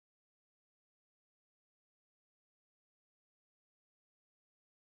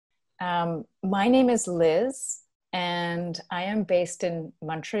My name is Liz, and I am based in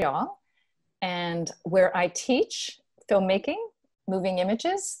Montreal, and where I teach filmmaking, moving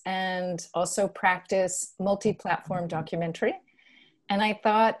images, and also practice multi-platform documentary. And I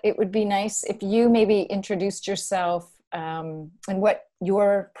thought it would be nice if you maybe introduced yourself and what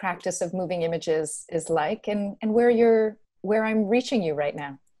your practice of moving images is like, and where I'm reaching you right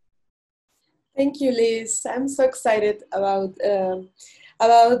now. Thank you, Liz. I'm so excited about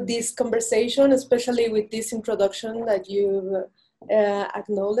this conversation, especially with this introduction that you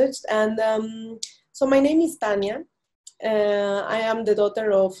acknowledged. And so my name is Tania. I am the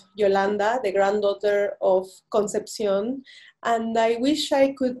daughter of Yolanda, the granddaughter of Concepcion, and I wish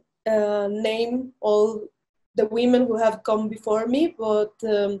I could name all the women who have come before me, but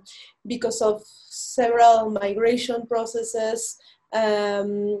because of several migration processes,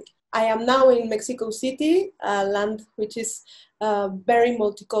 I am now in Mexico City, a land which is very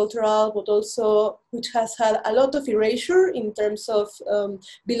multicultural, but also which has had a lot of erasure in terms of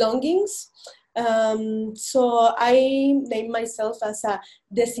belongings. So I name myself as a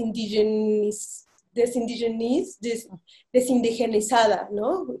desindigenizada,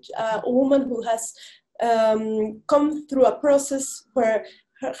 no? A woman who has come through a process where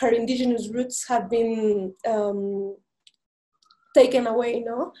her indigenous roots have been taken away,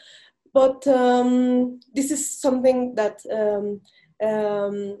 no? But this is something that,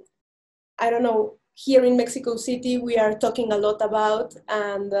 I don't know, here in Mexico City, we are talking a lot about,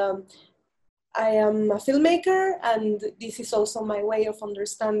 and I am a filmmaker, and this is also my way of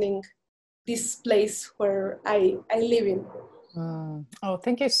understanding this place where I live in. Oh,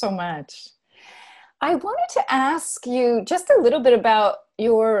 thank you so much. I wanted to ask you just a little bit about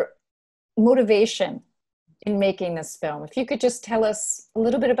your motivation in making this film. If you could just tell us a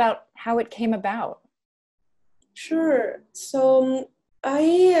little bit about how it came about. Sure. So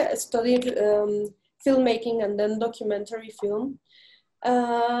I studied filmmaking and then documentary film.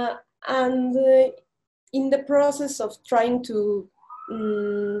 And in the process of trying to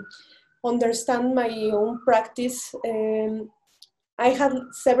understand my own practice, I had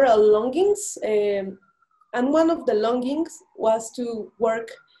several longings. And one of the longings was to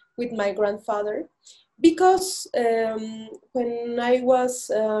work with my grandfather. Because when I was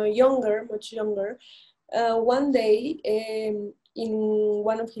younger, much younger, one day in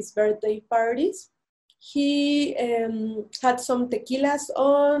one of his birthday parties, he had some tequilas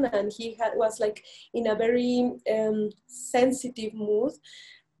on, and he was like in a very sensitive mood.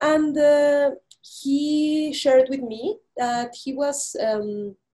 And he shared with me that he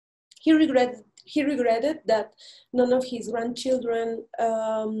regretted that none of his grandchildren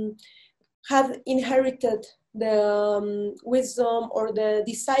had inherited the wisdom or the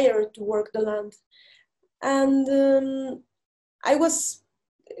desire to work the land. And I was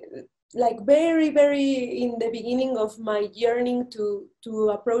like very, very in the beginning of my yearning to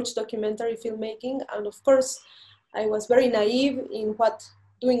approach documentary filmmaking. And of course, I was very naive in what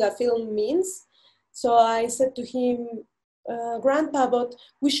doing a film means. So I said to him, Grandpa, but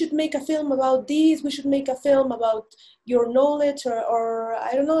we should make a film about this, we should make a film about your knowledge, or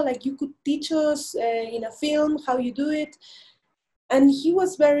I don't know, like you could teach us in a film how you do it. And he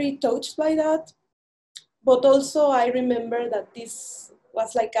was very touched by that. But also I remember that this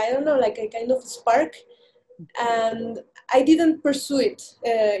was like, I don't know, like a kind of spark. And I didn't pursue it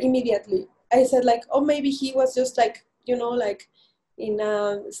immediately. I said like, oh, maybe he was just like, you know, like in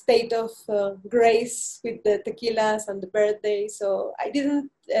a state of grace with the tequilas and the birthday. So I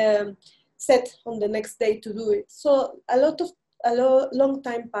didn't set on the next day to do it. So a long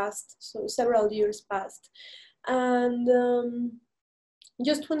time passed, so several years passed. And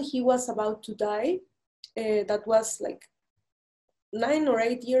just when he was about to die, that was like 9 or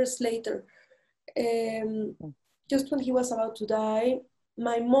 8 years later, just when he was about to die,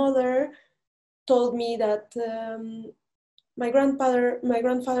 my mother told me that my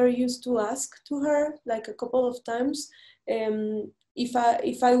grandfather used to ask to her like a couple of times if I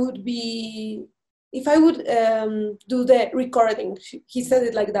would do the recording. He said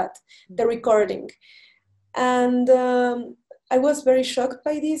it like that, the recording. And I was very shocked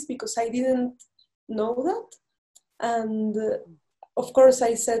by this because I didn't know that. And of course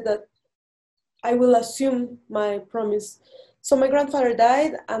I said that I will assume my promise. So my grandfather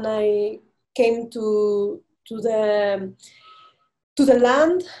died, and I came to the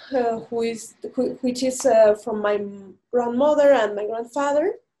land, which is from my grandmother and my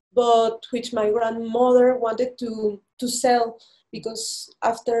grandfather, but which my grandmother wanted to sell, because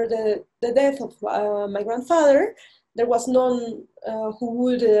after the death of my grandfather, there was none who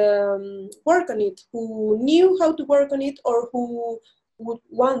would work on it, who knew how to work on it, or who would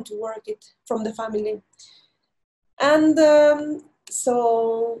want to work it from the family. And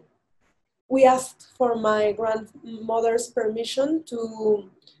so we asked for my grandmother's permission to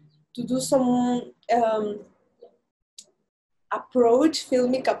do some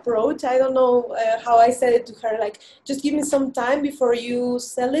filmic approach. I don't know how I said it to her, like, just give me some time before you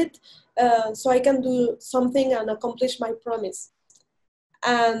sell it, so I can do something and accomplish my promise.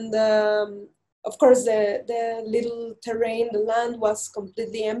 And of course, the little terrain, the land was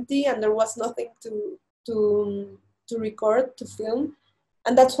completely empty, and there was nothing to record, to film.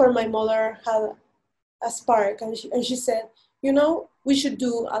 And that's where my mother had a spark, and she said, you know, we should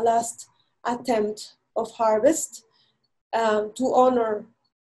do a last attempt of harvest to honor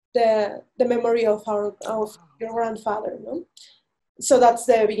the memory of your grandfather. No? So that's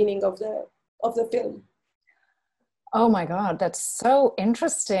the beginning of the film. Oh my God, that's so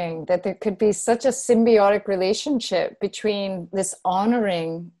interesting that there could be such a symbiotic relationship between this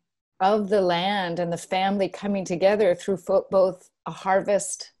honoring of the land and the family coming together through both a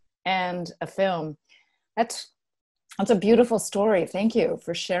harvest and a film. That's a beautiful story. Thank you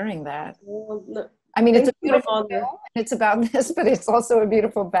for sharing that. I mean, it's a beautiful film, and it's about this, but it's also a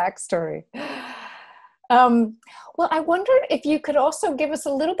beautiful backstory. Well, I wondered if you could also give us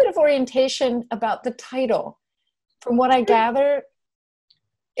a little bit of orientation about the title. From what I gather,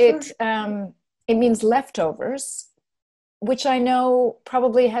 it means leftovers, which I know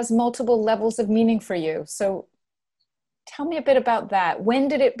probably has multiple levels of meaning for you. So tell me a bit about that. When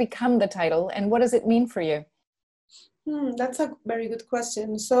did it become the title, and what does it mean for you? That's a very good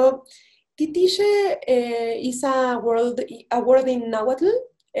question. So Titixe is a word in Nahuatl.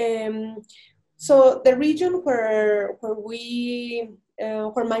 So the region where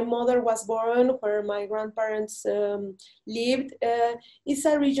my mother was born, where my grandparents lived, is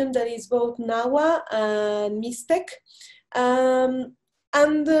a region that is both Nahua and Mixtec.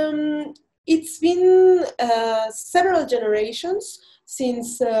 It's been several generations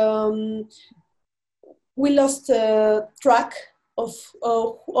since we lost track of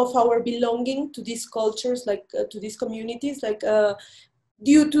our belonging to these cultures, like to these communities, like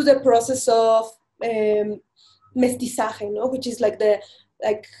due to the process of mestizaje, no? Which is like the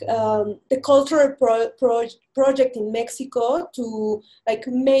cultural project in Mexico to like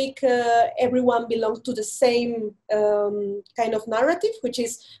make everyone belong to the same kind of narrative, which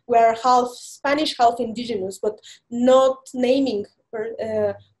is we're half Spanish, half indigenous, but not naming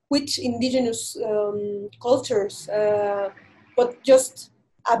which indigenous cultures, but just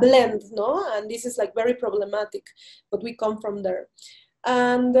a blend, no? And this is like very problematic, but we come from there.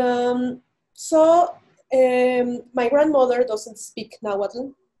 And my grandmother doesn't speak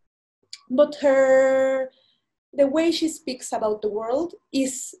Nahuatl, but the way she speaks about the world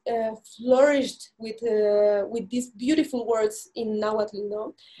is flourished with these beautiful words in Nahuatl,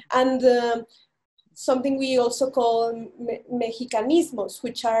 no? And something we also call mexicanismos,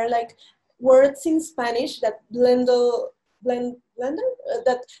 which are like words in Spanish that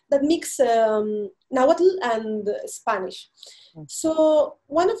that mix Nahuatl and Spanish. So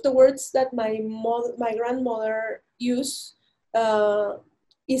one of the words that my grandmother used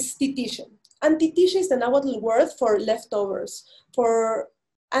is Titixe. And Titixe is the Nahuatl word for leftovers.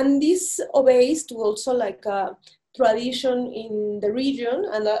 And this obeys to also like a tradition in the region,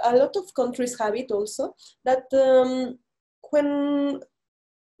 and a lot of countries have it also, that when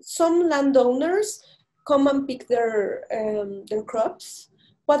some landowners come and pick their crops,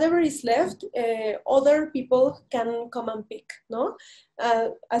 whatever is left, other people can come and pick, no?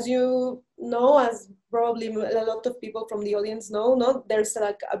 As you know, as probably a lot of people from the audience know, no? There's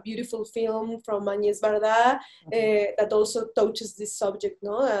like a beautiful film from Agnès Varda that also touches this subject,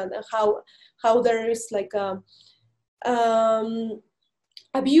 no? And how there is like a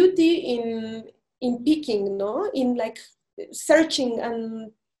beauty in picking, no? In like searching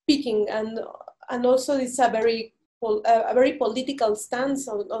and picking, and also it's a very political stance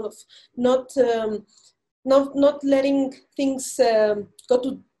of not letting things go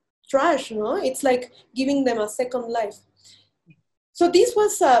to trash, no? It's like giving them a second life. So this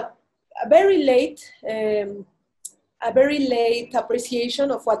was a very late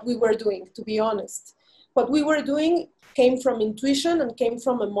appreciation of what we were doing, to be honest. What we were doing came from intuition and came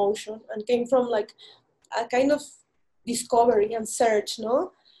from emotion and came from like a kind of discovery and search,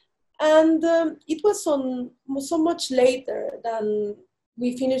 no? And it was so much later than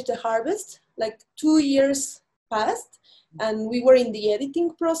we finished the harvest, like 2 years passed, and we were in the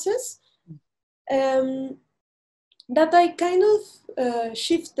editing process, that I kind of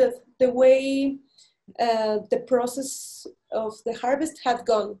shifted the way the process of the harvest had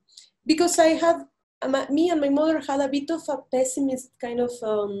gone. Because I had me and my mother had a bit of a pessimist kind of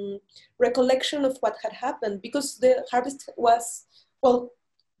recollection of what had happened, because the harvest was, well,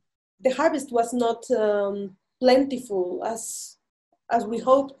 the harvest was not plentiful as we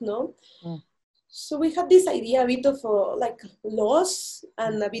hoped, no? Mm. So we had this idea, a bit of like loss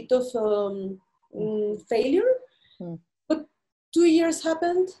and a bit of failure. Mm. But 2 years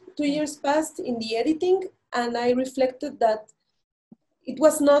happened, 2 years passed in the editing, and I reflected that it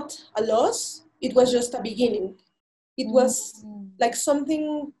was not a loss, it was just a beginning. It was like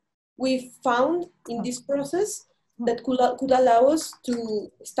something we found in this process that could allow us to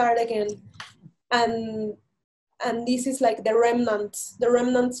start again. And this is like the remnants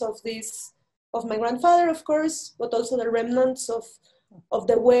of this, of my grandfather, of course, but also the remnants of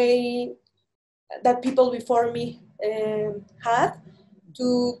the way that people before me had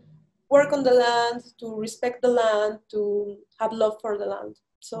to work on the land, to respect the land, to have love for the land.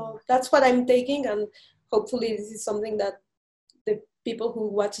 So that's what I'm taking, and hopefully this is something that the people who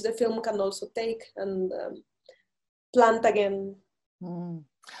watch the film can also take and plant again. Mm.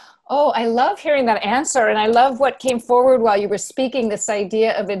 Oh, I love hearing that answer. And I love what came forward while you were speaking, this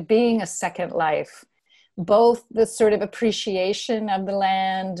idea of it being a second life, both the sort of appreciation of the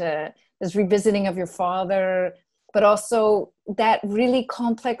land, this revisiting of your father, but also that really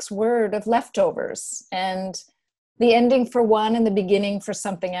complex word of leftovers and the ending for one and the beginning for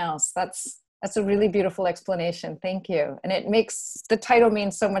something else. That's a really beautiful explanation. Thank you. And it makes the title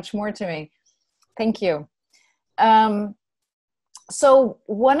mean so much more to me. Thank you. So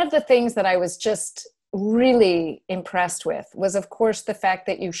one of the things that I was just really impressed with was, of course, the fact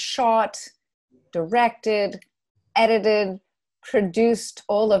that you shot, directed, edited, produced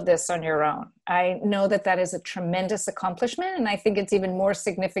all of this on your own. I know that that is a tremendous accomplishment, and I think it's even more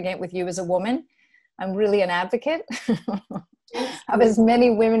significant with you as a woman. I'm really an advocate of as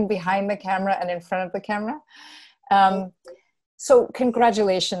many women behind the camera and in front of the camera. So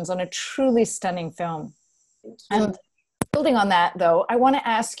congratulations on a truly stunning film. And building on that, though, I want to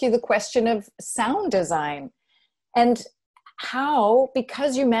ask you the question of sound design and how,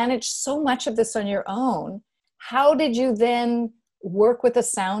 because you managed so much of this on your own, how did you then work with a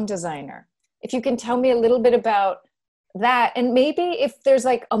sound designer? If you can tell me a little bit about that, and maybe if there's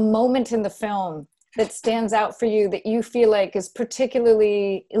like a moment in the film that stands out for you that you feel like is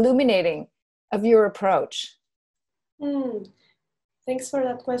particularly illuminating of your approach. Thanks for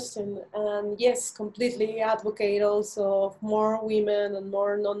that question. And yes, completely advocate also of more women and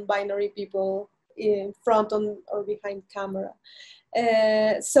more non-binary people in front or behind camera.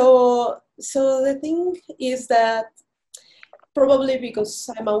 So the thing is that probably because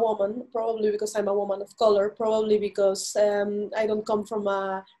I'm a woman, probably because I'm a woman of color, probably because I don't come from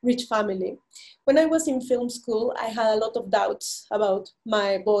a rich family. When I was in film school, I had a lot of doubts about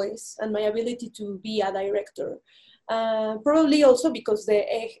my voice and my ability to be a director. Probably also because the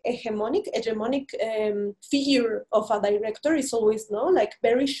hegemonic figure of a director is always like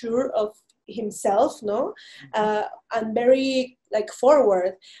very sure of himself, and very like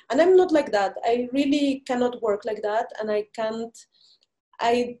forward. And I'm not like that. I really cannot work like that, and I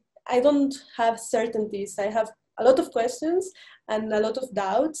don't have certainties. I have a lot of questions and a lot of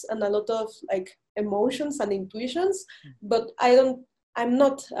doubts and a lot of like emotions and intuitions, but I'm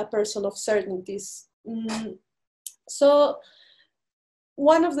not a person of certainties. So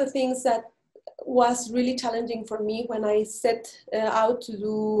one of the things that was really challenging for me when I set out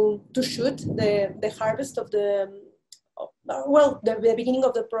to shoot the harvest of the beginning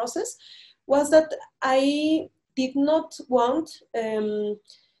of the process was that I did not want I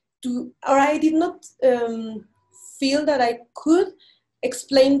did not feel that I could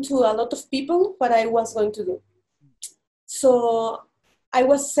explain to a lot of people what I was going to do. So I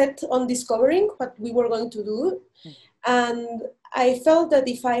was set on discovering what we were going to do. And I felt that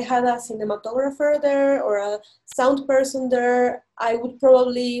if I had a cinematographer there or a sound person there, I would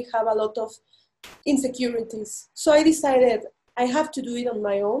probably have a lot of insecurities. So I decided I have to do it on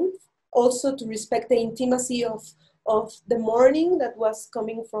my own, also to respect the intimacy of the mourning that was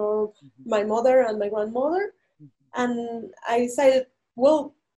coming from my mother and my grandmother. And I decided,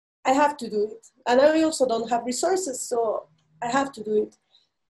 well, I have to do it. And I also don't have resources, so I have to do it.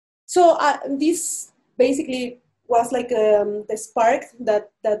 So this basically was like the spark that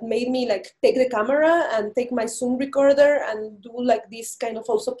made me like take the camera and take my Zoom recorder and do like this kind of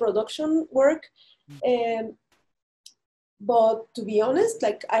also production work. But to be honest,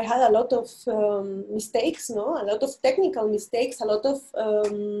 like I had a lot of mistakes, a lot of technical mistakes, a lot of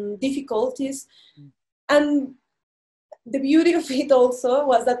difficulties. And the beauty of it also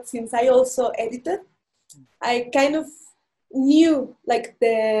was that since I also edited, I kind of knew like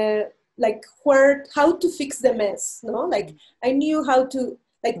the like how to fix the mess, no? Like I knew how to,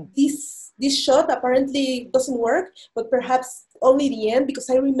 like this shot apparently doesn't work, but perhaps only the end, because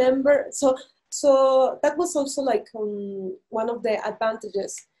I remember, so that was also like one of the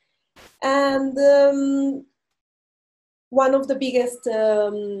advantages. And one of the biggest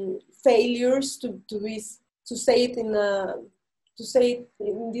failures to say it in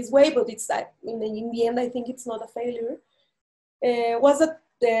this way, but it's in the end I think it's not a failure, was that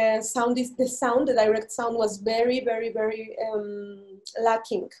the direct sound was very, very, very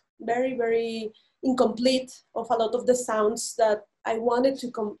lacking, very, very incomplete of a lot of the sounds that I wanted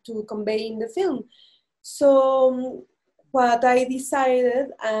to convey in the film. So what I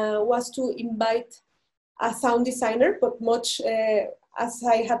decided was to invite a sound designer, but much as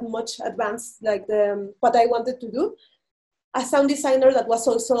I had much advanced like what I wanted to do, a sound designer that was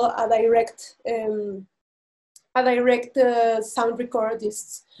also a direct sound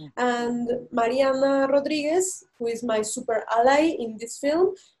recordist. And Mariana Rodriguez, who is my super ally in this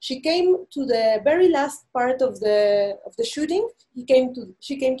film, she came to the very last part of the shooting. She came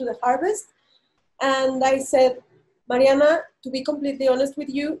to the harvest, and I said, Mariana, to be completely honest with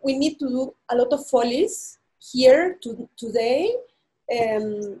you, we need to do a lot of follies here today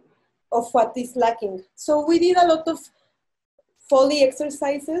of what is lacking. So we did a lot of Foley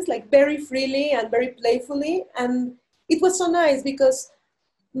exercises, like very freely and very playfully. And it was so nice because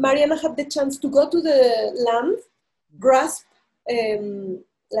Mariana had the chance to go to the land, grasp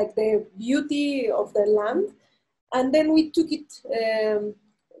like the beauty of the land. And then we took it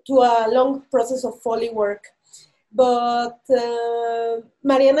to a long process of Foley work. But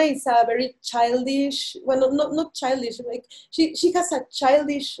Mariana is a very childish, well, not childish, like she has a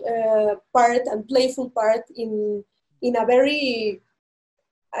childish part and playful part in a very,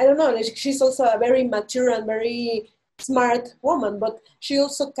 I don't know, like she's also a very mature and very smart woman, but she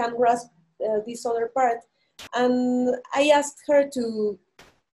also can grasp this other part. And I asked her to,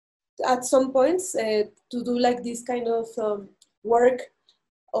 at some points, to do like this kind of work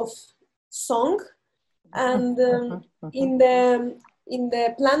of song. And in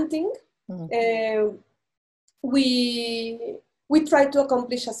the planting, we tried to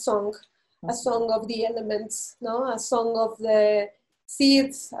accomplish a song of the elements, no, a song of the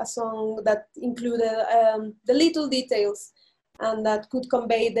seeds, a song that included the little details and that could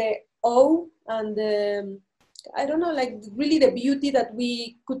convey the awe and the, I don't know, like really the beauty that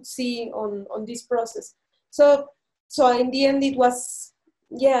we could see on this process. So in the end, it was,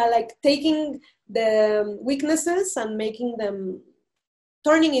 yeah, like taking the weaknesses and making them,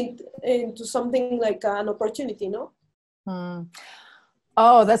 turning it into something like an opportunity, no?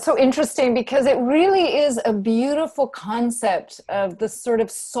 Oh, that's so interesting, because it really is a beautiful concept of the sort of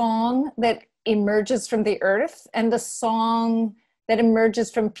song that emerges from the earth and the song that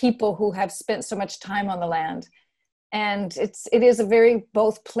emerges from people who have spent so much time on the land. And it is a very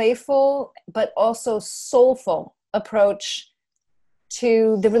both playful but also soulful approach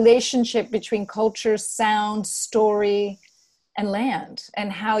to the relationship between culture, sound, story, and land,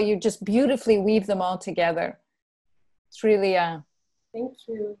 and how you just beautifully weave them all together. It's really Thank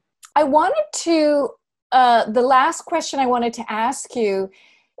you. I wanted to, the last question I wanted to ask you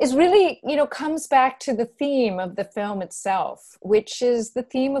is really, comes back to the theme of the film itself, which is the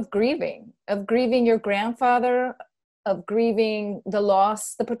theme of grieving your grandfather, of grieving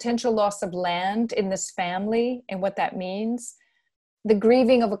the potential loss of land in this family and what that means, the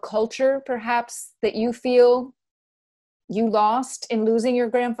grieving of a culture, perhaps, that you feel you lost in losing your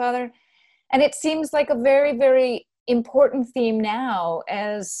grandfather. And it seems like a very, very important theme now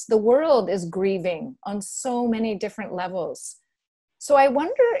as the world is grieving on so many different levels. So I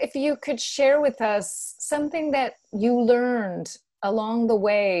wonder if you could share with us something that you learned along the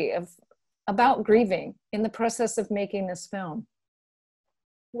way about grieving in the process of making this film.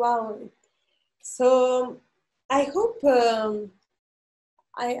 Wow. So I hope,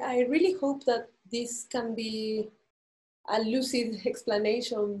 I really hope that this can be a lucid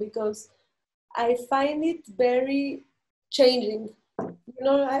explanation, because I find it very changing.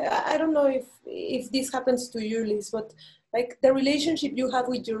 I don't know if this happens to you, Liz, but like the relationship you have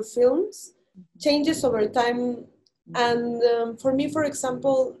with your films changes over time. And for me, for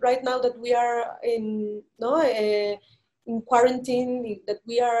example, right now that we are in quarantine, that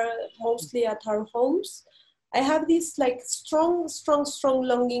we are mostly at our homes, I have this like strong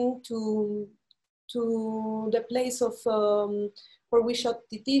longing to the place of where we shot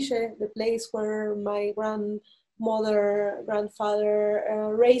Titixe, the place where my grandfather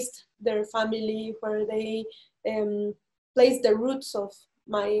raised their family, where they placed the roots of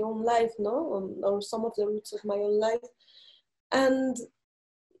my own life, or some of the roots of my own life. And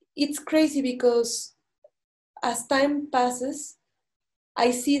it's crazy because as time passes,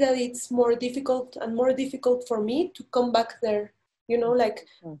 I see that it's more difficult and more difficult for me to come back there. You know, like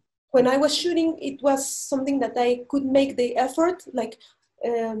when I was shooting, it was something that I could make the effort, like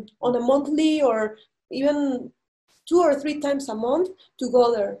on a monthly or even 2 or 3 times a month to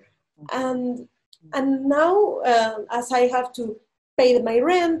go there. And now, as I have to pay my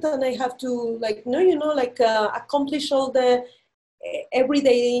rent and I have to accomplish all the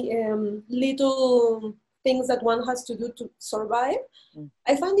everyday little things that one has to do to survive,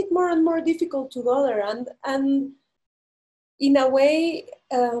 I find it more and more difficult to go there. And in a way,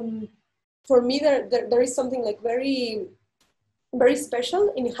 for me, there is something like very, very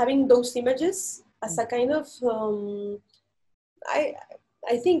special in having those images as a kind of,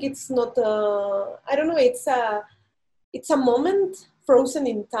 I think it's not, I don't know, it's a moment frozen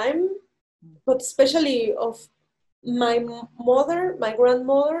in time, but especially of my mother, my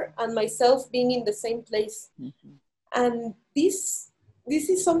grandmother, and myself being in the same place. And this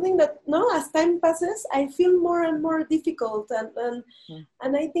is something that now, as time passes, I feel more and more difficult. And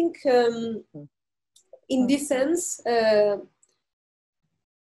I think in this sense,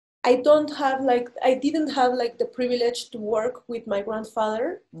 I didn't have the privilege to work with my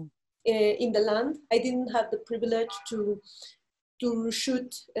grandfather in the land. I didn't have the privilege to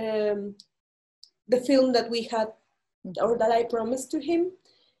shoot the film that we had, or that I promised to him.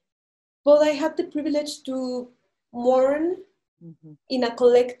 But I had the privilege to mourn in a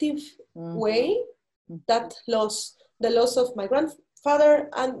collective way that loss, the loss of my grandfather,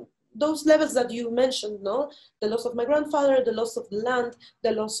 and those levels that you mentioned, no? The loss of my grandfather, the loss of the land,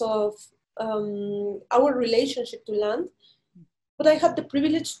 the loss of our relationship to land. But I had the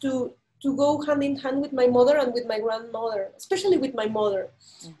privilege to go hand in hand with my mother and with my grandmother, especially with my mother.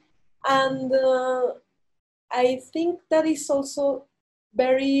 And I think that is also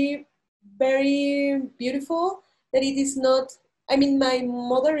very, very beautiful, that it is not, I mean, my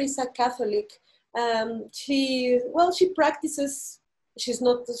mother is a Catholic. She practices. She's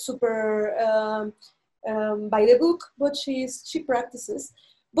not super by the book, but she practices.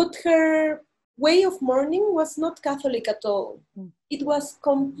 But her way of mourning was not Catholic at all. It was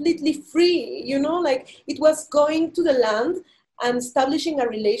completely free, you know, like it was going to the land and establishing a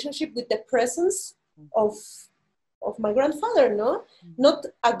relationship with the presence of my grandfather, no? Not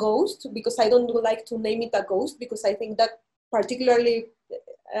a ghost, because I don't like to name it a ghost, because I think that particularly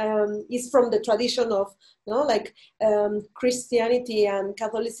is from the tradition of, Christianity and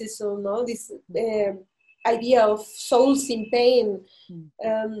Catholicism, no? This idea of souls in pain.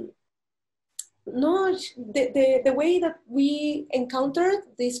 No, the way that we encountered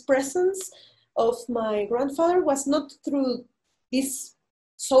this presence of my grandfather was not through this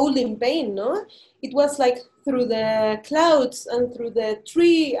soul in pain, no? It was like through the clouds and through the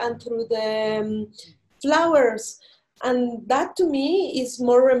tree and through the flowers. And that to me is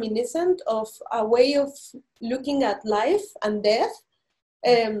more reminiscent of a way of looking at life and death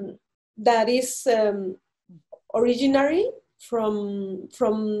that is originary from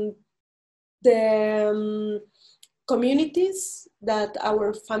the communities that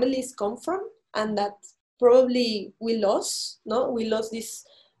our families come from, and that probably we lost, no? We lost this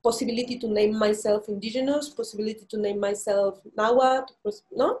possibility to name myself indigenous, possibility to name myself Nahuatl,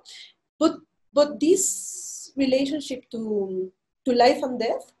 no? But this relationship to life and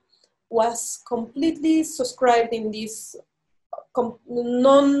death was completely subscribed in this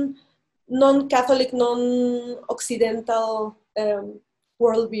non-Catholic, non-Occidental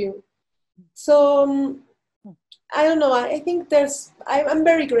worldview. So I don't know, I think I'm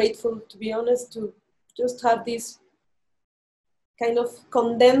very grateful, to be honest, to just have this kind of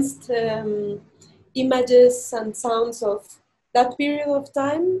condensed images and sounds of that period of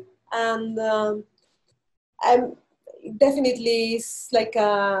time. And I'm definitely, it's like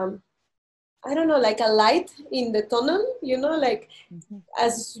a light in the tunnel, you know, like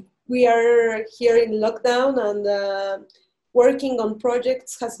as we are here in lockdown and working on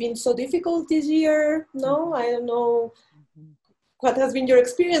projects has been so difficult this year. No, I don't know what has been your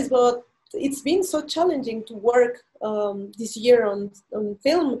experience, but it's been so challenging to work this year on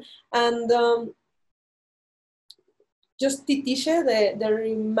film. And just Titixe,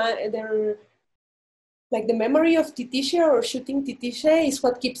 like the memory of Titixe or shooting Titixe is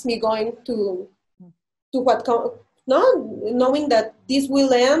what keeps me going to knowing that this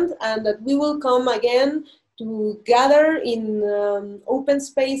will end and that we will come again to gather in open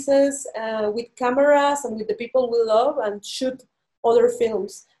spaces with cameras and with the people we love and shoot other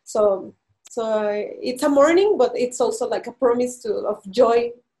films. So it's a mourning, but it's also like a promise of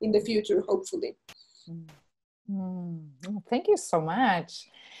joy in the future, hopefully. Thank you so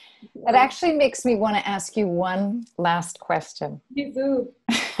much. That actually makes me want to ask you one last question. You do.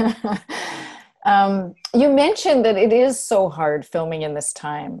 You mentioned that it is so hard filming in this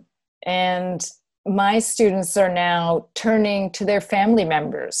time. And my students are now turning to their family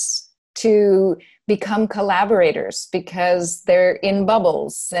members to become collaborators because they're in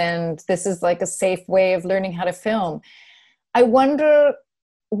bubbles. And this is like a safe way of learning how to film. I wonder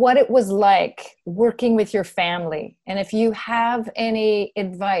what it was like working with your family, and if you have any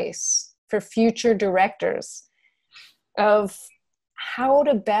advice for future directors of how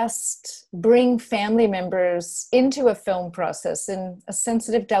to best bring family members into a film process in a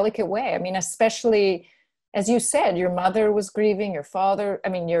sensitive, delicate way. I mean, especially, as you said, your mother was grieving, your father, I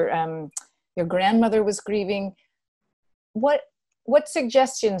mean, your grandmother was grieving. What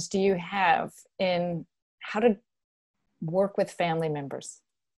suggestions do you have in how to work with family members?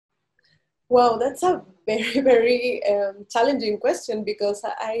 Well, that's a very, very challenging question, because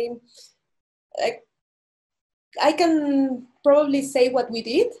I can probably say what we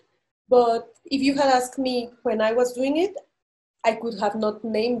did, but if you had asked me when I was doing it, I could have not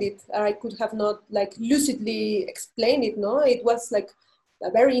named it, or I could have not like lucidly explained it. No, it was like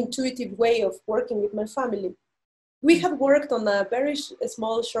a very intuitive way of working with my family. We had worked on a very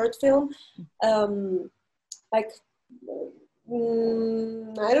small short film, I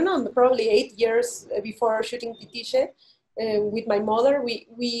don't know, probably 8 years before shooting Titixe'in with my mother.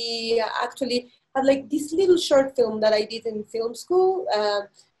 We actually had like this little short film that I did in film school,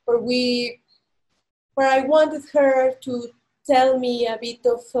 where I wanted her to tell me a bit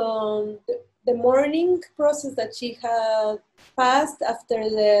of the mourning process that she had passed after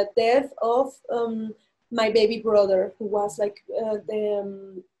the death of my baby brother, who was like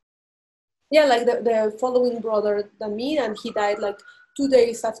the following brother than me, and he died like 2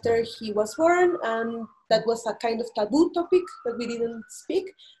 days after he was born, and that was a kind of taboo topic that we didn't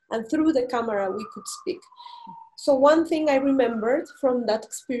speak, and through the camera we could speak. So one thing I remembered from that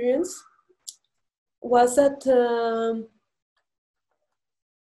experience was that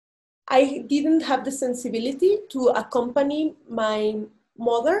I didn't have the sensibility to accompany my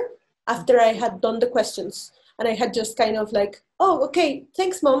mother after I had done the questions, and I had just kind of like, oh, okay,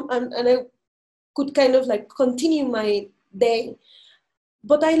 thanks, Mom, and I could kind of like continue my day.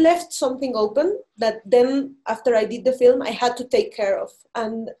 But I left something open that then after I did the film, I had to take care of.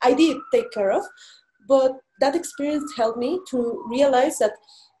 And I did take care of. But that experience helped me to realize that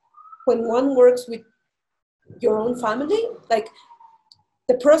when one works with your own family, like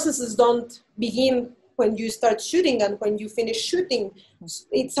the processes don't begin when you start shooting and when you finish shooting.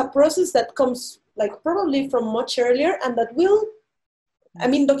 It's a process that comes like probably from much earlier, and that will, I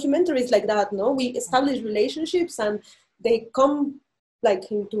mean, documentaries like that, no? We establish relationships and they come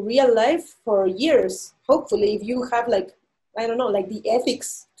like into real life for years, hopefully, if you have like, I don't know, like the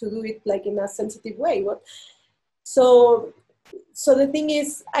ethics to do it like in a sensitive way. But so the thing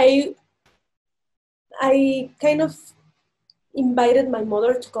is, I kind of invited my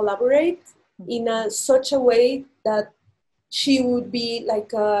mother to collaborate in such a way that she would be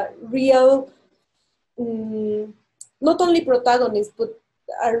like a real, not only protagonist, but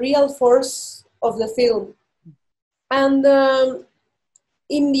a real force of the film. And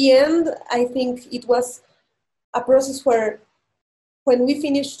in the end, I think it was a process where when we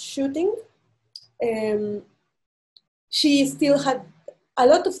finished shooting, she still had a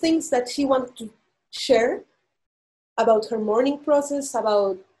lot of things that she wanted to share about her mourning process,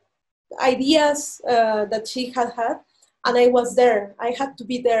 about ideas that she had had. And I was there. I had to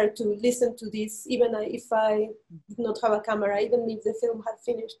be there to listen to this, even if I did not have a camera, even if the film had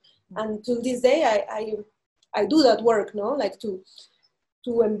finished. And to this day, I do that work, no? Like to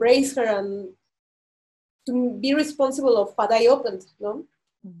embrace her and to be responsible of what I opened, no?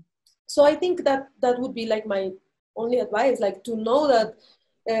 So I think that would be like my only advice, like to know that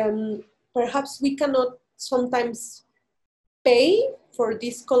perhaps we cannot sometimes pay for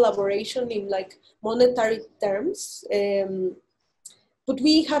this collaboration in like monetary terms, but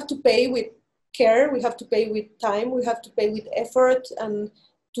we have to pay with care, we have to pay with time, we have to pay with effort, and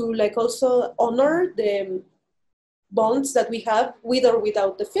to like also honor the bonds that we have with or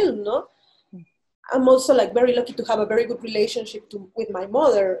without the film, no? I'm also like very lucky to have a very good relationship with my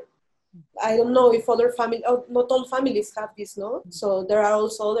mother. I don't know if other family, not all families have this, no? So there are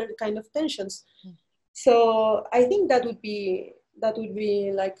also other kind of tensions. So I think that would be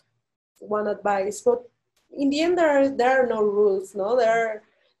like one advice. But in the end, there are no rules, no?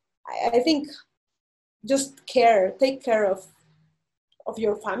 I think just take care of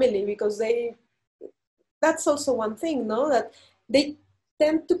your family, because that's also one thing, no? That they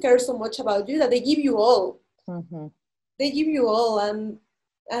tend to care so much about you that they give you all. Mm-hmm. They give you all, and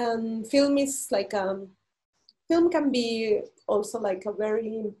And film is like film can be also like a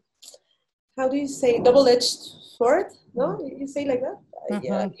very, how do you say, double-edged sword? No, you say like that.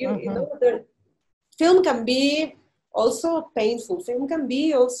 Yeah, you know, film can be also painful. Film can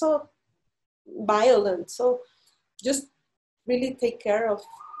be also violent. So just really take care of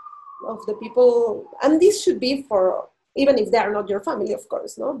the people, and this should be for, even if they are not your family, of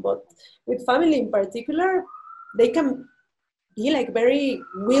course, no, but with family in particular, they can be like very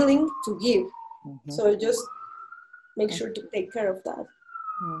willing to give. So just make sure to take care of that.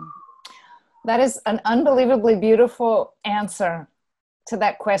 That is an unbelievably beautiful answer to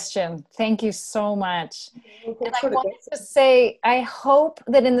that question. Thank you so much. And I wanted to say, I hope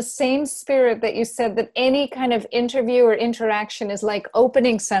that in the same spirit that you said that any kind of interview or interaction is like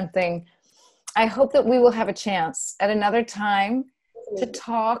opening something, I hope that we will have a chance at another time to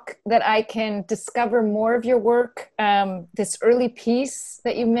talk, that I can discover more of your work. This early piece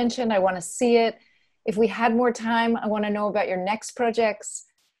that you mentioned, I want to see it. If we had more time, I want to know about your next projects.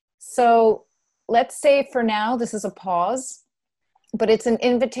 So let's say for now, this is a pause, but it's an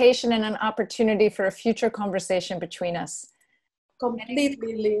invitation and an opportunity for a future conversation between us.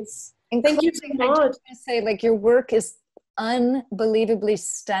 Completely, Liz. Thank you so much. I just want to say, like, your work is unbelievably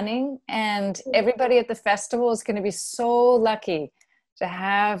stunning, and everybody at the festival is going to be so lucky to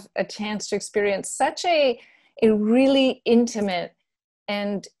have a chance to experience such a really intimate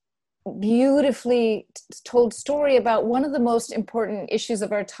and beautifully told story about one of the most important issues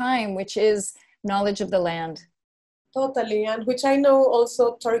of our time, which is knowledge of the land. Totally, and which I know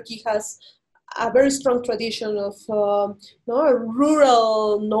also Turkey has a very strong tradition of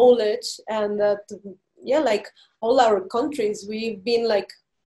rural knowledge, and that, yeah, like all our countries, we've been like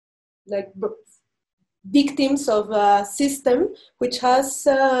victims of a system which has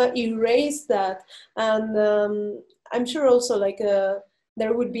erased that. And I'm sure also like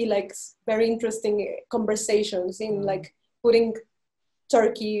there would be like very interesting conversations in like putting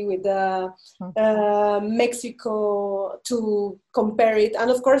Turkey with Mexico to compare it. And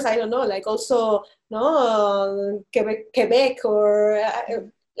of course, I don't know, like also Quebec or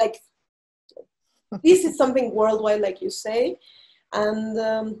like this is something worldwide, like you say. And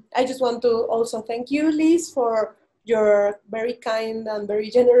I just want to also thank you, Liz, for your very kind and very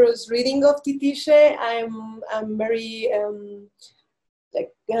generous reading of Titixe. I'm very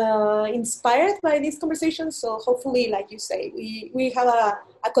inspired by this conversation. So hopefully, like you say, we have a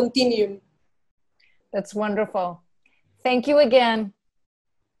continuum. That's wonderful. Thank you again.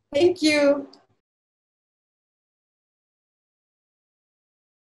 Thank you.